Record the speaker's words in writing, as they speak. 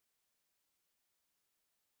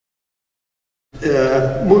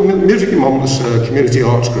Music in Monmouth's community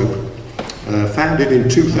arts group, founded in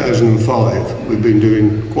 2005. We've been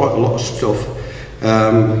doing quite a lot of stuff,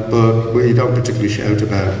 but we don't particularly shout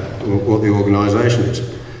about what the organisation is.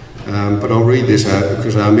 But I'll read this out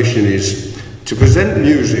because our mission is to present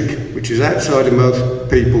music which is outside of most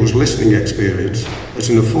people's listening experience at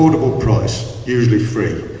an affordable price, usually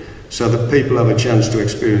free, so that people have a chance to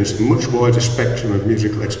experience a much wider spectrum of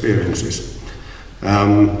musical experiences.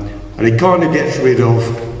 And it kind of gets rid of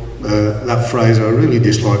that phrase I really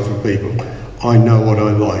dislike from people, I know what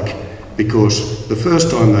I like, because the first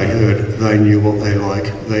time they heard they knew what they like,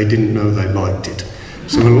 they didn't know they liked it.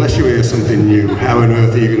 So unless you hear something new, how on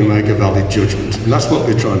earth are you going to make a valid judgment? And that's what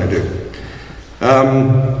we're trying to do.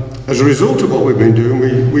 As a result of what we've been doing,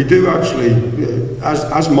 we do actually,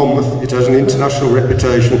 as Monmouth, it has an international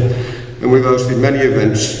reputation, and we've hosted many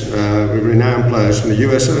events with renowned players from the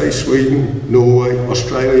USA, Sweden, Norway,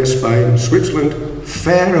 Australia, Spain, Switzerland,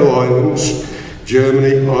 Faroe Islands,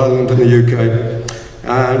 Germany, Ireland and the UK.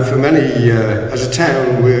 And for many, as a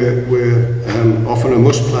town, we're often a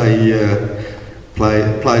must-play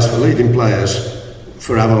place for leading players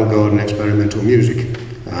for avant-garde and experimental music.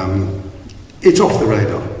 It's off the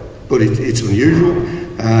radar, but it's unusual.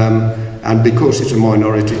 And because it's a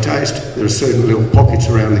minority taste, there are certain little pockets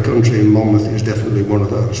around the country, and Monmouth is definitely one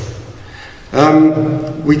of those.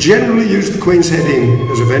 We generally use the Queen's Head Inn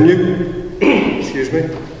as a venue, excuse me,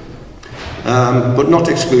 but not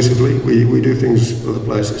exclusively. We do things other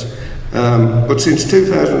places. But since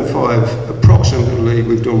 2005, approximately,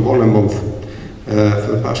 we've done one a month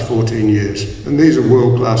for the past 14 years. And these are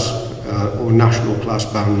world-class or national class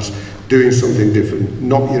bands doing something different,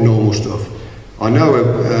 not your normal stuff. I know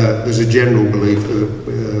there's a general belief that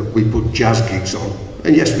we put jazz gigs on,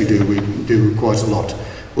 and yes we do quite a lot,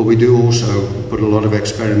 but we do also put a lot of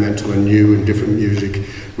experimental and new and different music,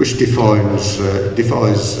 which defies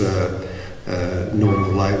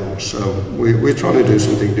normal labels, so we're trying to do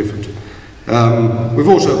something different. We've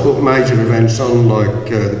also put major events on, like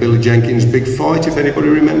the Billy Jenkins Big Fight, if anybody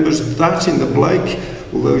remembers that, in the Blake,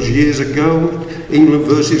 all those years ago. England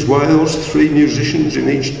versus Wales, 3 musicians in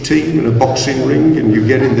each team in a boxing ring, and you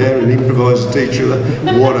get in there and improvise at each other.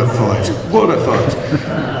 What a fight, what a fight.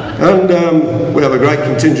 And we have a great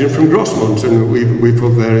contingent from Grosmont, and we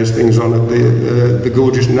put various things on at the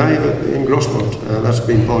gorgeous Nave in Grosmont. That's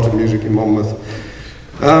been part of Music in Monmouth.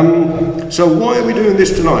 So why are we doing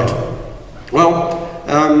this tonight? Well,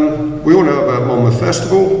 we all know about Monmouth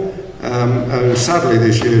Festival, and sadly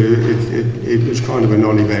this year it was kind of a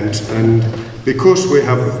non-event, and because we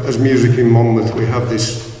have, as Music in Monmouth, we have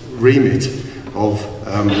this remit of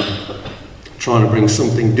trying to bring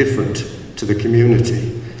something different to the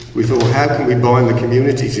community. We thought, how can we bind the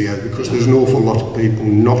community together? Because there's an awful lot of people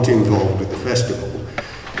not involved with the festival,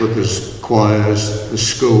 but there's choirs, there's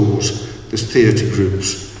schools, there's theatre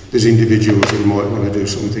groups, there's individuals who might want to do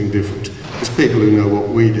something different. There's people who know what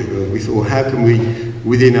we do, and we thought, how can we,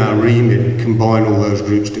 within our remit, combine all those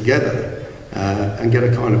groups together and get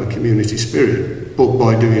a kind of a community spirit, but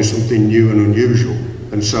by doing something new and unusual.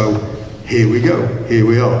 And so here we go, here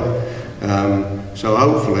we are. So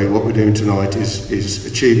hopefully what we're doing tonight is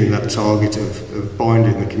achieving that target of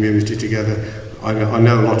binding the community together. I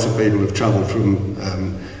know lots of people have travelled from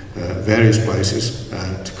various places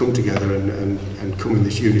to come together and come in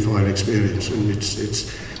this unifying experience, and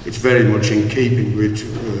it's very much in keeping with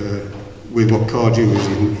what Cardew was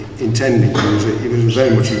intending. He was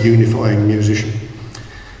very much a unifying musician.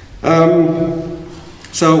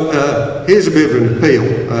 So here's a bit of an appeal.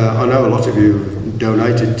 I know a lot of you have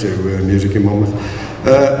donated to Music in Monmouth.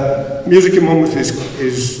 Music in Monmouth is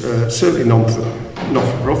certainly not for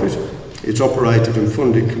profit. It's operated and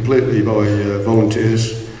funded completely by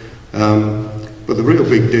volunteers. But the real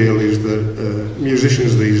big deal is that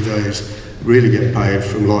musicians these days really get paid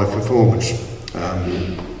from live performance.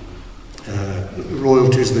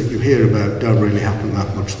 Royalties that you hear about don't really happen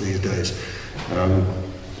that much these days.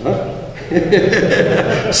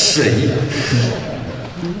 See,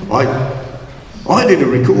 I did a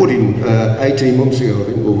recording 18 months ago, I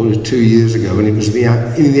think, or was it 2 years ago, and it was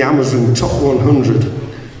in the Amazon Top 100. It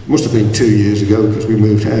must have been 2 years ago because we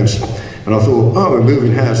moved house. And I thought, oh, we're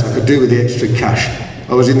moving house, I could do with the extra cash.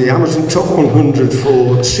 I was in the Amazon Top 100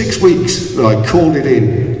 for 6 weeks, and I called it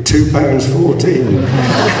in,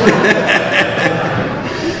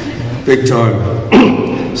 £2.14. Big time.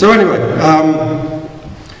 So anyway,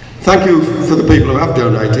 thank you for the people who have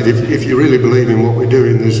donated. If you really believe in what we're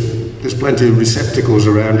doing, there's plenty of receptacles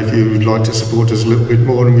around if you would like to support us a little bit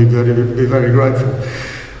more, and we'd be very grateful.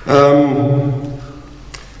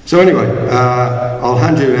 So anyway, I'll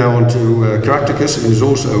hand you now on to Caractacus, who is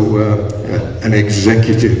also an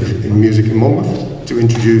executive in music in Monmouth, to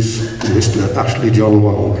introduce Mr. Ashley John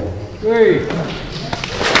Wong. Hey.